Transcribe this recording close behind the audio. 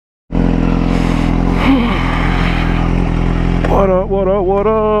What up, what up, what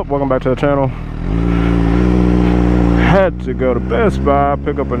up? Welcome back to the channel. Had to go to Best Buy,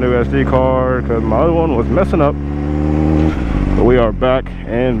 pick up a new SD card because my other one was messing up. But we are back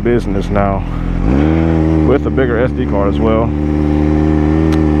in business now with a bigger SD card as well.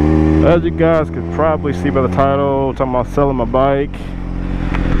 As you guys could probably see by the title, talking about selling my bike.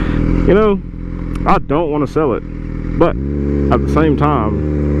 You know, I don't want to sell it, but at the same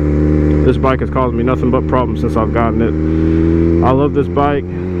time, this bike has caused me nothing but problems since I've gotten it. I love this bike,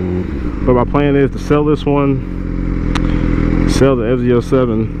 but my plan is to sell this one, sell the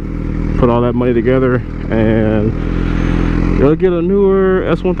FZ07, put all that money together, and get a newer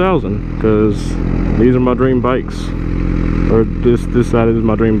S1000, because these are my dream bikes. Or this side is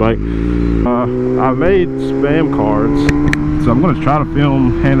my dream bike. I made spam cards, so I'm going to try to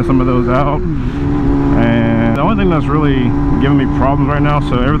film handing some of those out. And the only thing that's really giving me problems right now,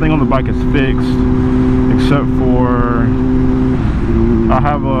 so everything on the bike is fixed except for I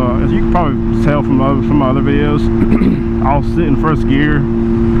have a, as you can probably tell from my other videos, I'll sit in first gear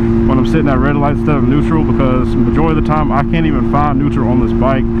when I'm sitting at red light instead of neutral, because the majority of the time I can't even find neutral on this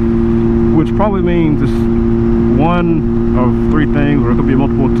bike, which probably means it's one of three things, or it could be a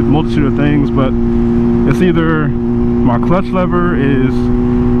multitude of things, but it's either my clutch lever is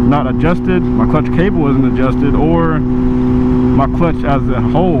not adjusted, my clutch cable isn't adjusted, or my clutch as a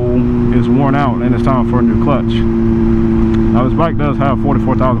whole is worn out and it's time for a new clutch. Now this bike does have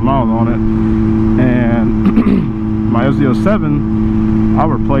 44,000 miles on it, and my FZ07, I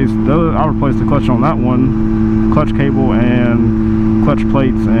replaced the clutch on that one, clutch cable and clutch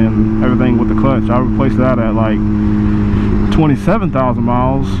plates and everything with the clutch. I replaced that at like 27,000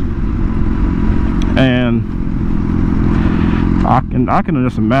 miles, and I can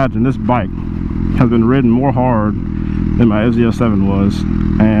just imagine this bike has been ridden more hard than my FZ07 was,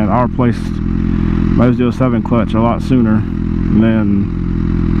 and I replaced my FZ07 clutch a lot sooner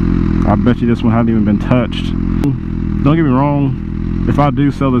than I bet you this one hadn't even been touched. Don't get me wrong, if I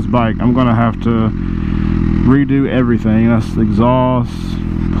do sell this bike, I'm gonna have to redo everything. That's exhaust,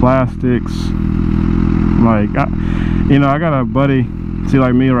 plastics. Like, I got a buddy, see,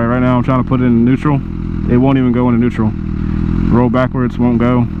 like me right now, I'm trying to put it in neutral. It won't even go into neutral. Roll backwards, won't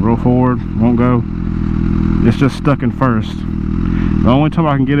go. Roll forward, won't go. It's just stuck in first. The only time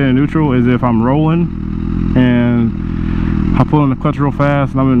I can get it in neutral is if I'm rolling and I pull in the clutch real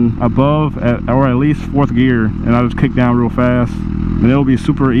fast and I'm in above or at least fourth gear, and I just kick down real fast, and it'll be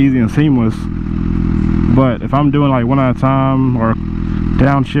super easy and seamless. But if I'm doing like one at a time or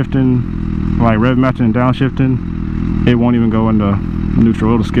downshifting, like rev matching and downshifting, it won't even go into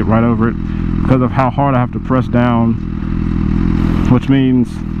neutral. It'll skip right over it because of how hard I have to press down, which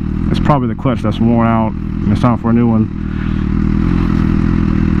means it's probably the clutch that's worn out and it's time for a new one.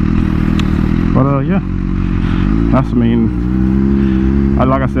 But yeah, that's,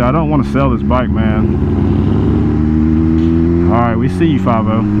 like I said, I don't want to sell this bike, man. Alright, we see you,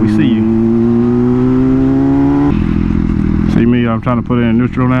 5-0. We see you. See me, I'm trying to put it in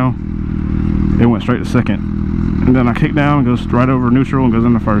neutral now. It went straight to second. And then I kick down, and goes right over neutral and goes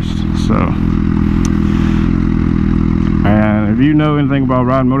into first. So, and if you know anything about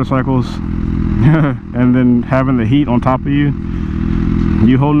riding motorcycles and then having the heat on top of you,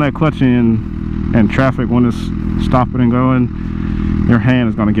 you holding that clutch in traffic when it's stopping and going, your hand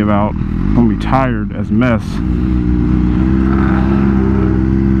is going to give out. It's going to be tired as mess.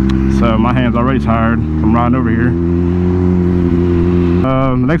 So my hand's already tired from riding over here.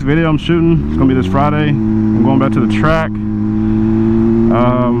 The next video I'm shooting is going to be this Friday. I'm going back to the track.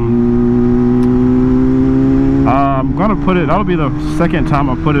 I'm going to put it, that'll be the second time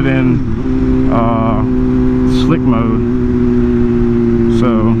I put it in slick mode.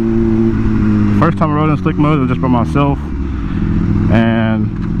 So the first time I rode in slick mode, it was just by myself, and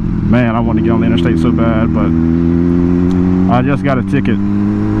man, I want to get on the interstate so bad, but I just got a ticket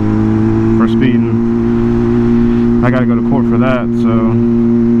for speeding. I got to go to court for that, so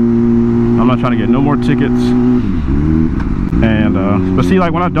I'm not trying to get no more tickets. And but see,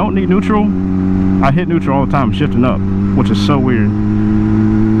 like when I don't need neutral, I hit neutral all the time, shifting up, which is so weird.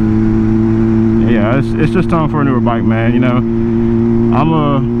 Yeah, it's just time for a newer bike, man. You know,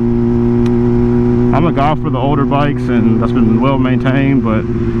 I'm a guy for the older bikes, and that's been well maintained, but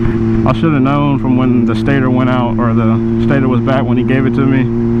I should have known from when the stator went out, or the stator was back when he gave it to me,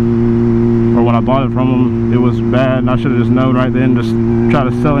 or when I bought it from him, it was bad, and I should have just known right then, just try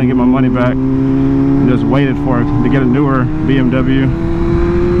to sell it and get my money back, and just waited for it to get a newer BMW.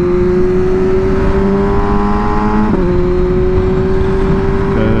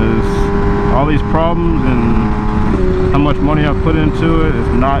 Because all these problems and how much money I put into it is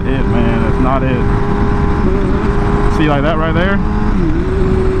not it, man. It's not it. See, like that right there?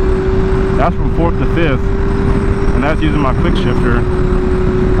 That's from 4th to 5th, and that's using my quick shifter.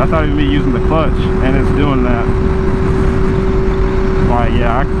 That's not even me using the clutch, and it's doing that. Like,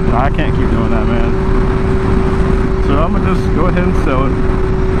 yeah, I can't keep doing that, man. So I'm gonna just go ahead and sell it.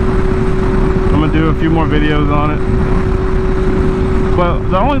 I'm gonna do a few more videos on it. But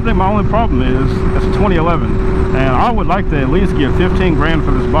my only problem is it's 2011, and I would like to at least get 15 grand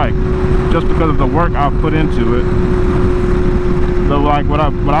for this bike, just because of the work I've put into it. So like when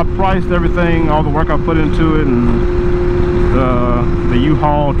I priced everything, all the work I put into it, and the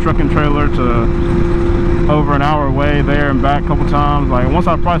U-Haul truck and trailer to over an hour away there and back a couple times. Like once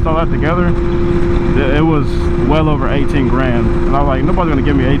I priced all that together, it was well over 18 grand. And I was like, nobody's gonna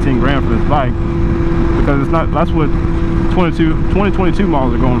give me 18 grand for this bike, because it's not. That's what 2022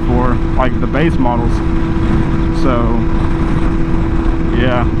 models are going for, like the base models. So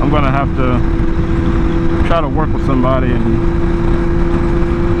yeah, I'm gonna have to try to work with somebody and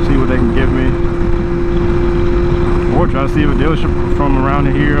see what they can give me, or try to see if a dealership from around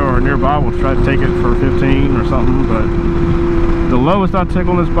here or nearby will try to take it for 15 or something. But the lowest I take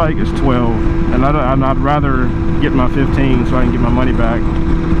on this bike is 12, and I'd rather get my 15 so I can get my money back,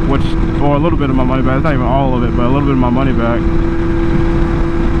 or a little bit of my money back. It's not even all of it, but a little bit of my money back.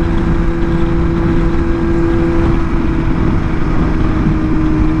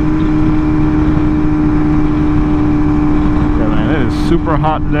 Super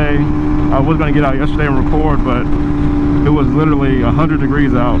hot today. I was gonna get out yesterday and record, but it was literally 100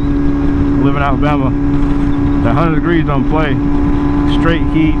 degrees out. I live in Alabama. The 100 degrees don't play. Straight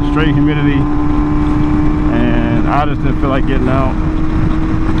heat, straight humidity, and I just didn't feel like getting out.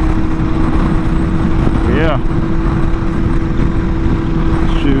 But yeah.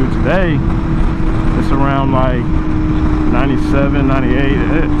 Shoot, today it's around like 97, 98.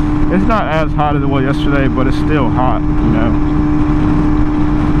 It's not as hot as it was yesterday, but it's still hot, you know.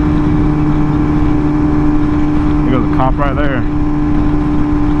 Cop right there.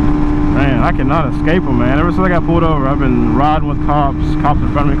 Man, I cannot escape them, man. Ever since I got pulled over, I've been riding with cops in front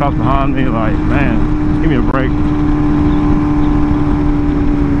of me, cops behind me. Like, man, just give me a break.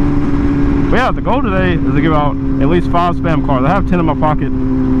 But yeah, the goal today is to give out at least 5 spam cards. I have 10 in my pocket,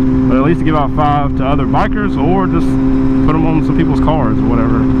 but at least to give out 5 to other bikers, or just put them on some people's cars or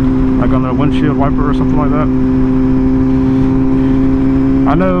whatever, like on their windshield wiper or something like that.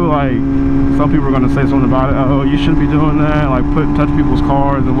 I know, like, some people are going to say something about it. Oh, you shouldn't be doing that, like touch people's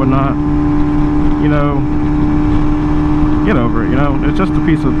cars and whatnot. You know, get over it. You know, it's just a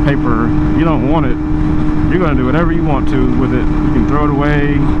piece of paper. You don't want it, you're going to do whatever you want to with it. You can throw it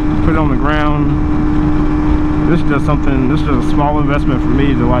away, put it on the ground. This is just something, this is just a small investment for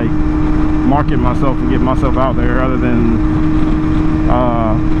me to like market myself and get myself out there, other than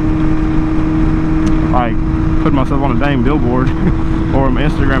like put myself on a dang billboard or an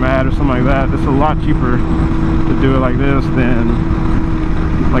Instagram ad or something like that. It's a lot cheaper to do it like this than,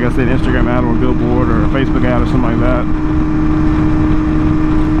 like I said, Instagram ad or a billboard or a Facebook ad or something like that.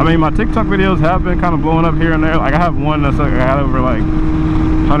 I mean, my TikTok videos have been kind of blowing up here and there. Like I have one that's like, I had over like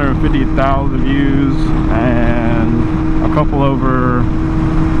 150,000 views, and a couple over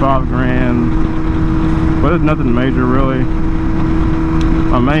 5 grand, but it's nothing major really.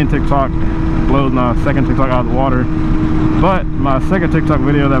 My main TikTok blows my second TikTok out of the water, but my second TikTok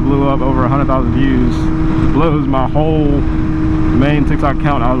video that blew up over 100,000 views blows my whole main TikTok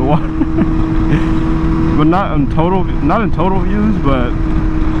account out of the water. But not in total views, but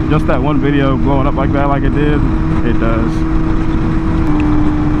just that one video blowing up like that, like it did, it does.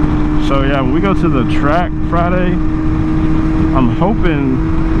 So yeah, when we go to the track Friday, I'm hoping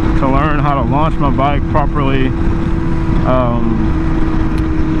to learn how to launch my bike properly,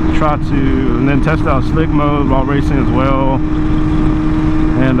 and then test out slick mode while racing as well.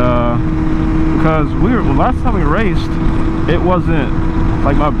 And because last time we raced, it wasn't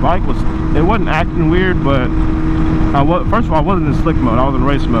like my bike it wasn't acting weird, but first of all, I wasn't in slick mode, I was in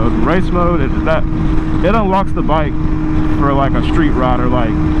race mode. Race mode, it unlocks the bike for like a street rider,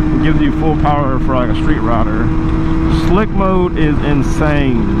 like it gives you full power for like a street rider. Slick mode is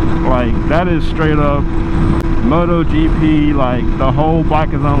insane, like that is straight up MotoGP. Like the whole bike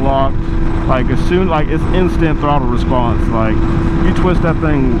is unlocked, like as soon, like it's instant throttle response. Like you twist that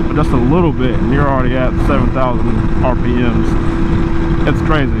thing just a little bit and you're already at 7,000 RPMs. It's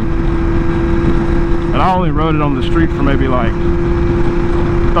crazy. And I only rode it on the street for maybe like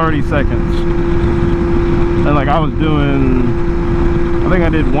 30 seconds. And like I was doing, I think I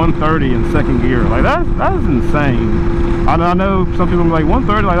did 130 in second gear. Like that is insane. I know some people are like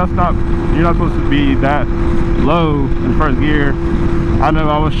 130, like that's not, you're not supposed to be that low in first gear. I know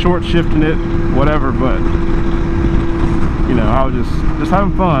I was short shifting it, whatever, but know, I was just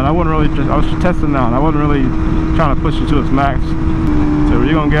having fun. I wasn't really I was just testing out. I wasn't really trying to push it to its max. So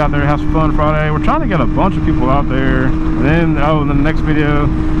we're gonna get out there and have some fun Friday. We're trying to get a bunch of people out there. And then, in the next video,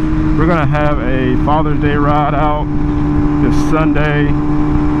 we're gonna have a Father's Day ride out this Sunday.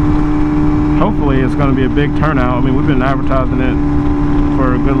 Hopefully it's gonna be a big turnout. I mean, we've been advertising it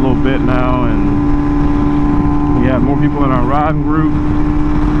for a good little bit now, and we have more people in our riding group.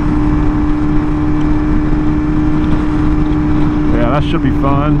 Yeah, that should be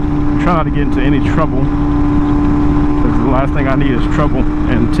fun. Try not to get into any trouble, because the last thing I need is trouble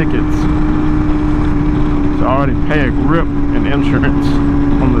and tickets. So I already pay a grip and insurance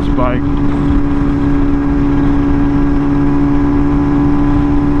on this bike.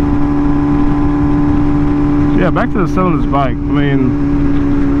 Yeah, back to the selling this bike. I mean,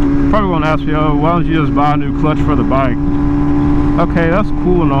 probably want to ask you, oh, why don't you just buy a new clutch for the bike? Okay, that's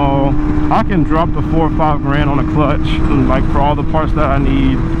cool and all. I can drop the 4 or 5 grand on a clutch, and like for all the parts that I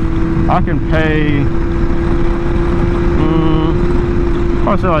need. I can pay,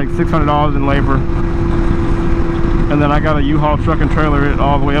 I'd say like $600 in labor, and then I got a U-Haul truck and trailer it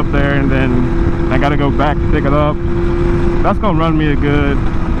all the way up there, and then I got to go back to pick it up. That's gonna run me a good,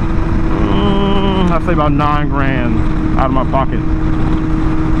 I'd say about 9 grand out of my pocket.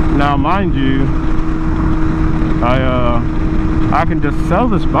 Now, mind you, I can just sell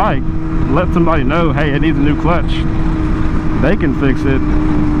this bike, let somebody know, hey, it needs a new clutch. They can fix it,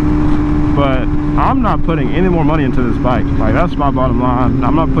 but I'm not putting any more money into this bike. Like, that's my bottom line.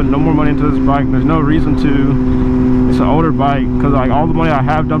 I'm not putting no more money into this bike. There's no reason to. It's an older bike, because like all the money I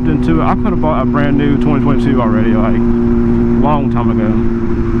have dumped into it, I could have bought a brand new 2022 already, like long time ago.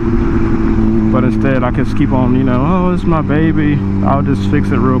 But instead, I just keep on, you know, oh, this is my baby, I'll just fix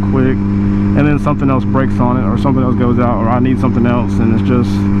it real quick, and then something else breaks on it, or something else goes out, or I need something else, and it's just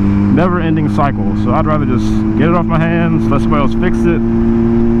never-ending cycle. So I'd rather just get it off my hands, let somebody else fix it,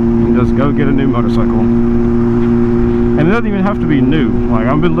 and just go get a new motorcycle. And it doesn't even have to be new. Like,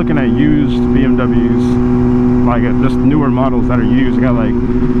 I've been looking at used BMWs, like just newer models that are used. They got like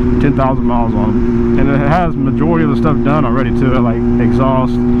 10,000 miles on them, and it has majority of the stuff done already to it, like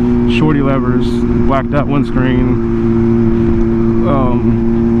exhaust, shorty levers, blacked out windscreen.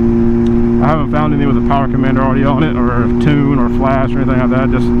 I haven't found any with a power commander already on it, or a tune, or flash, or anything like that.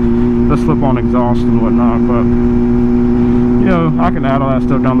 Just slip on exhaust and whatnot. But you know, I can add all that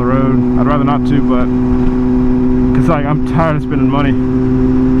stuff down the road. I'd rather not to, but because like I'm tired of spending money.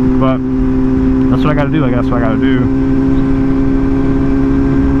 But that's what I got to do. Like, that's what I got to do.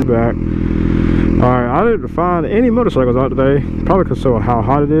 Back. All right, I didn't find any motorcycles out today. Probably because of how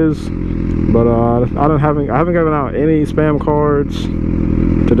hot it is. But I haven't given out any spam cards.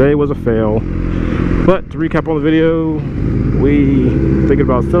 Today was a fail. But to recap on the video, we thinking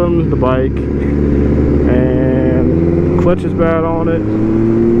about selling the bike, and the clutch is bad on it.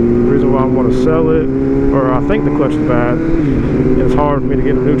 The reason why I want to sell it, or I think the clutch is bad, it's hard for me to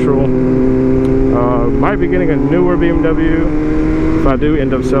get a neutral. Might be getting a newer BMW if I do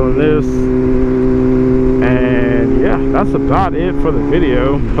end up selling this. And yeah, that's about it for the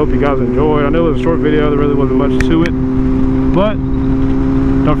video. Hope you guys enjoyed. I know it was a short video, there really wasn't much to it, but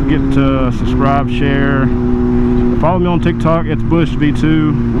don't forget to subscribe, share, follow me on TikTok. It's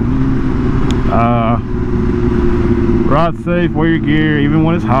BushV2. Ride safe, wear your gear, even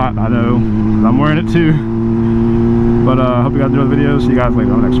when it's hot. I know, I'm wearing it too. But hope you guys enjoy the video. See you guys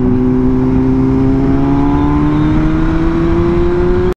later on the next one.